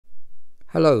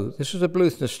Hello, this is a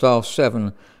Bluthner style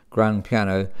 7 grand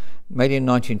piano made in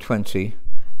 1920.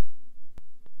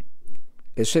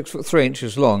 It's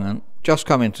 6'3" long and just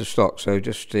come into stock, so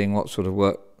just seeing what sort of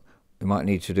work we might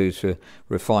need to do to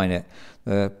refine it.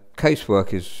 The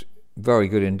casework is very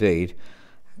good indeed.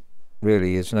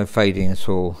 Really, there's no fading at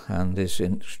all and it's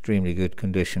in extremely good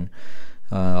condition.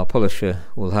 Our polisher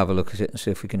will have a look at it and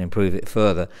see if we can improve it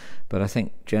further, but I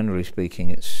think generally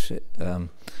speaking it's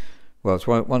it's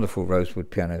wonderful rosewood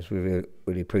pianos. We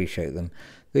really appreciate them.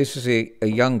 This is a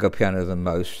younger piano than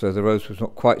most, so the rosewood's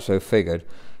not quite so figured.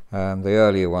 The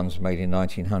earlier ones made in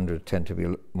 1900 tend to be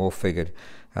more figured,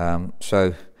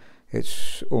 so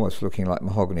it's almost looking like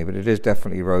mahogany, but it is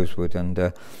definitely rosewood.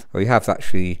 And we have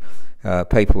actually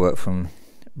paperwork from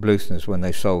Bluthner's when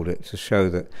they sold it to show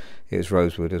that it's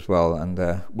rosewood as well, and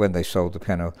when they sold the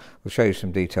piano. We'll show you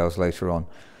some details later on.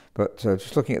 But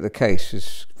just looking at the case,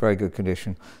 it's very good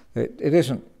condition.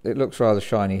 It looks rather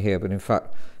shiny here, but in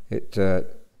fact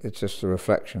it's just a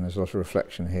reflection. There's a lot of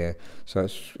reflection here, so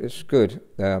it's good.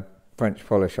 French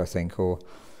polish, I think, or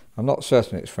I'm not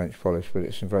certain it's French polish, but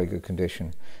it's in very good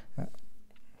condition.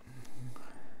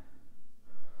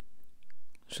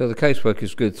 So the casework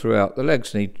is good throughout. The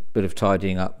legs need a bit of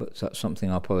tidying up, but that's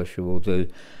something our polisher will do.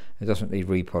 It doesn't need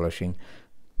repolishing.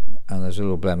 And there's a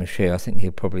little blemish here. I think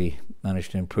he'll probably manage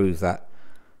to improve that.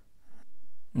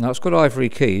 Now it's got ivory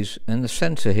keys. In the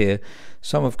centre here,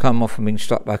 some have come off and been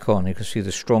stuck back on. You can see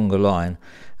the stronger line,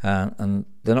 and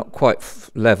they're not quite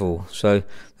level, so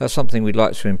that's something we'd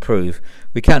like to improve.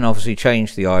 We can obviously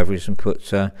change the ivories and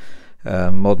put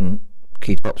modern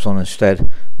key tops on instead,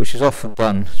 which is often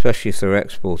done, especially if they're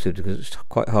exported, because it's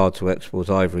quite hard to export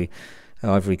ivory.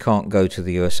 Ivory can't go to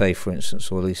the USA, for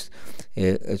instance, or at least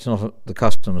it's not, the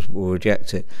customs will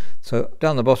reject it. So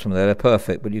down the bottom there, they're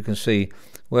perfect, but you can see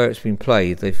where it's been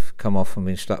played, they've come off and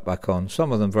been stuck back on.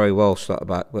 Some of them very well stuck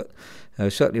back, but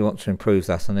we certainly want to improve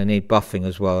that, and they need buffing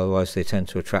as well, otherwise they tend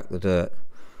to attract the dirt.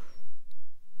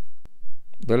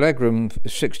 The legroom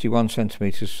is 61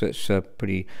 centimetres, so it's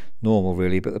pretty normal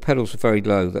really, but the pedals are very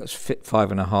low. That's fit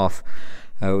 5.5.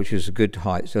 Which is a good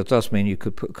height, so it does mean you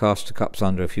could put caster cups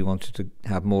under if you wanted to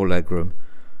have more legroom.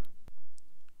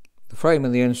 The frame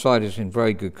on the inside is in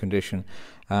very good condition.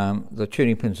 The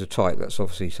tuning pins are tight. That's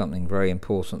obviously something very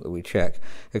important that we check,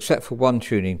 except for one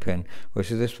tuning pin, which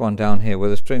is this one down here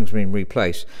where the string's been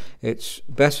replaced. It's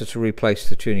better to replace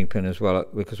the tuning pin as well,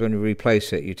 because when you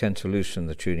replace it you tend to loosen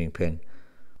the tuning pin.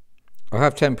 I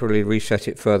have temporarily reset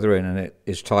it further in and it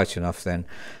is tight enough then,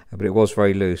 but it was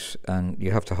very loose, and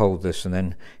you have to hold this and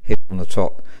then hit on the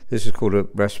top. This is called a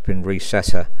rest pin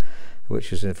resetter,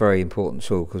 which is a very important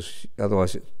tool, because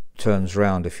otherwise it turns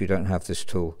round if you don't have this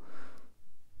tool.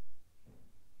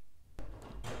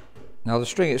 Now the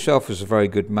string itself is a very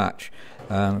good match.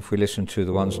 If we listen to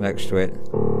the ones next to it,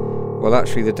 well,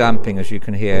 actually the damping, as you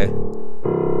can hear,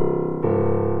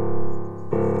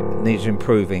 needs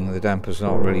improving. The dampers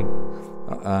aren't really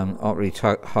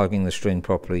hugging the string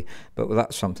properly, but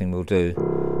that's something we'll do.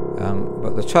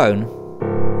 But the tone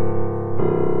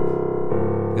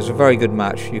is a very good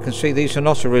match. You can see these are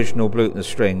not original Bluthner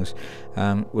strings.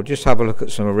 We'll just have a look at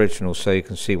some originals so you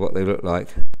can see what they look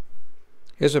like.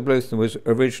 Here's a Bluthner with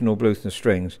original Bluthner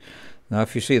strings. Now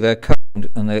if you see, they're combed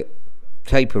and they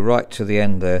taper right to the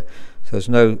end there. So there's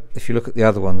no, if you look at the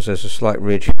other ones, there's a slight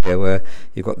ridge here where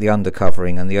you've got the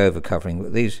undercovering and the overcovering,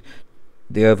 but these,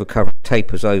 the overcovering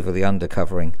tapers over the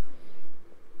undercovering.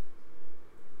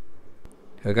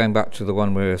 So going back to the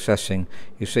one we're assessing,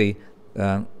 you see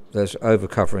there's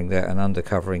overcovering there and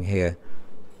undercovering here.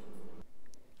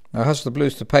 Now it has the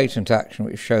Bluthner patent action,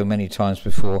 which we've shown many times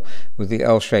before, with the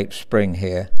L-shaped spring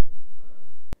here.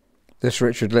 This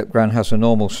Richard Lipgren has a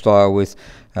normal style with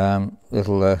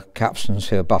little capstans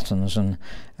here, buttons, and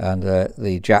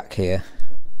the jack here.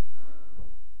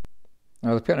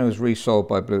 Now the piano was resold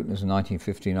by Bluthner's in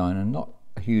 1959, and not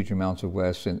a huge amount of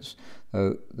wear since.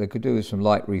 Though they could do with some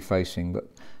light refacing, but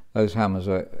those hammers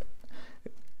are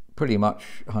pretty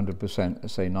much 100%,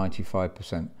 let's say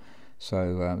 95%.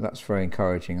 So that's very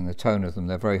encouraging, and the tone of them,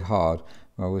 they're very hard.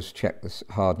 I always check the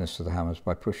hardness of the hammers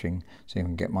by pushing, so you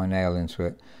can get my nail into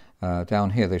it.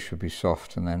 Down here they should be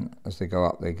soft, and then as they go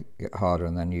up they get harder,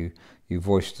 and then you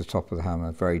voice the top of the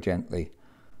hammer very gently.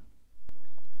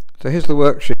 So here's the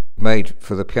worksheet made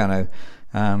for the piano,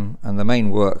 and the main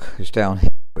work is down here,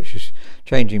 which is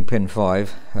changing pin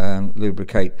 5,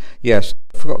 lubricate. Yes,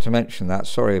 I forgot to mention that,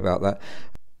 sorry about that.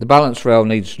 The balance rail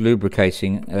needs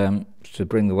lubricating to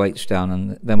bring the weights down,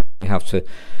 and then we have to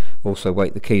also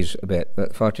weight the keys a bit.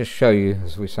 But if I just show you,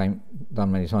 as we've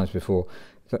done many times before,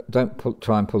 Don't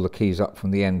try and pull the keys up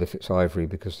from the end if it's ivory,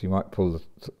 because you might pull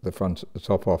the front, the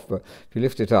top off. But if you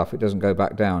lift it up, it doesn't go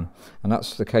back down, and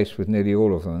that's the case with nearly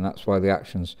all of them. And that's why the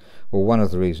action's, or one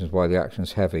of the reasons why the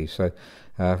action's heavy. So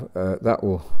that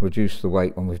will reduce the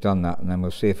weight when we've done that, and then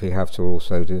we'll see if we have to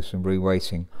also do some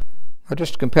reweighting. I'll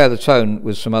just compare the tone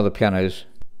with some other pianos.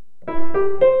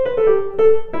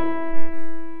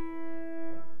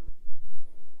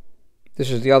 This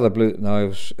is the other Bluthner I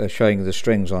was showing you the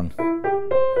strings on.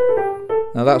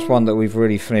 Now that's one that we've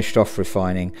really finished off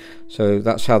refining, so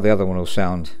that's how the other one will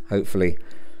sound, hopefully.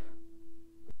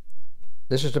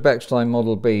 This is the Bechstein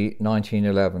Model B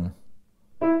 1911.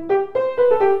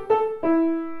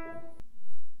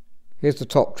 Here's the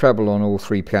top treble on all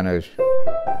three pianos.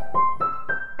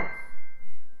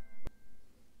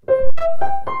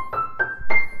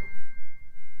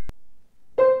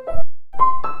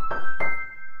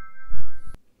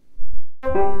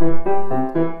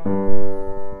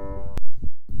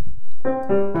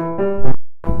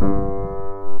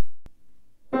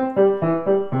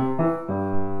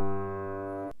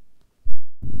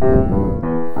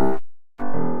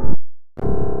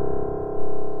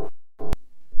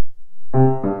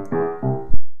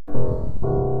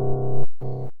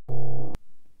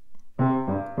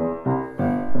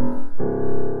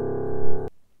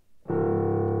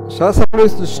 So that's a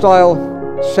Bluthner style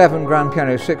 7 grand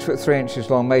piano, 6 foot 3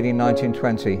 inches long, made in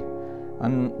 1920,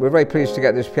 and we're very pleased to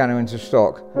get this piano into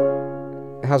stock.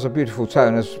 It has a beautiful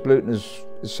tone, as Bluthner's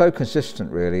is so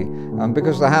consistent really, and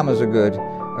because the hammers are good,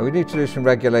 we need to do some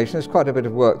regulation. There's quite a bit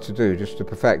of work to do just to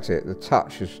perfect it. The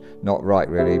touch is not right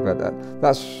really, but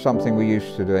that's something we're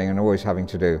used to doing and always having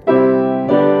to do.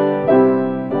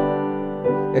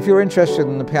 If you're interested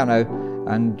in the piano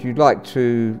and you'd like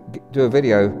to do a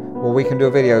video, well, we can do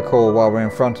a video call while we're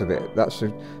in front of it. That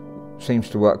seems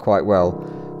to work quite well.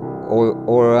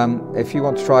 Or if you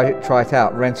want to try it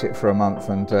out, rent it for a month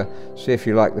and see if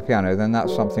you like the piano, then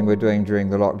that's something we're doing during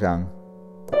the lockdown.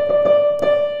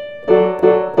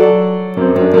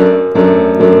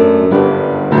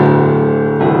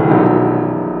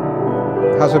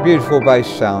 It has a beautiful bass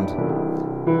sound,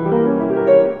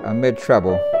 a mid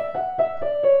treble,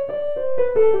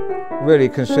 really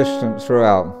consistent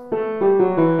throughout.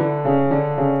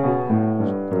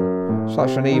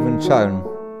 Such an even tone.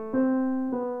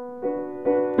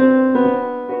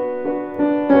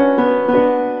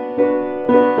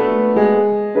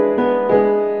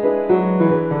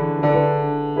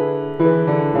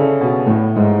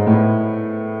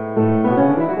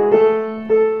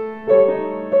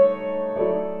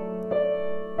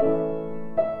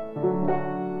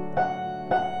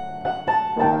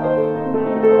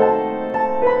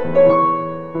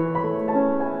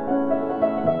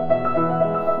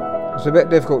 It's a bit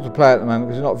difficult to play at the moment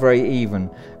because it's not very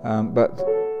even, but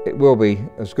it will be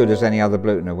as good as any other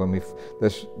Bluthner when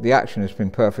the action has been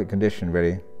perfect condition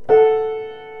really.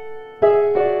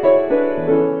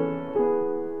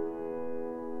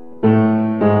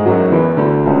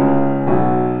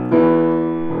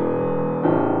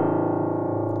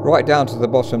 Right down to the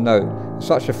bottom note,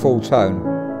 such a full tone.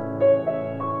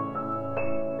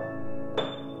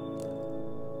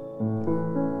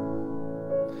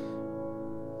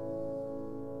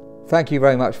 Thank you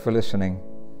very much for listening.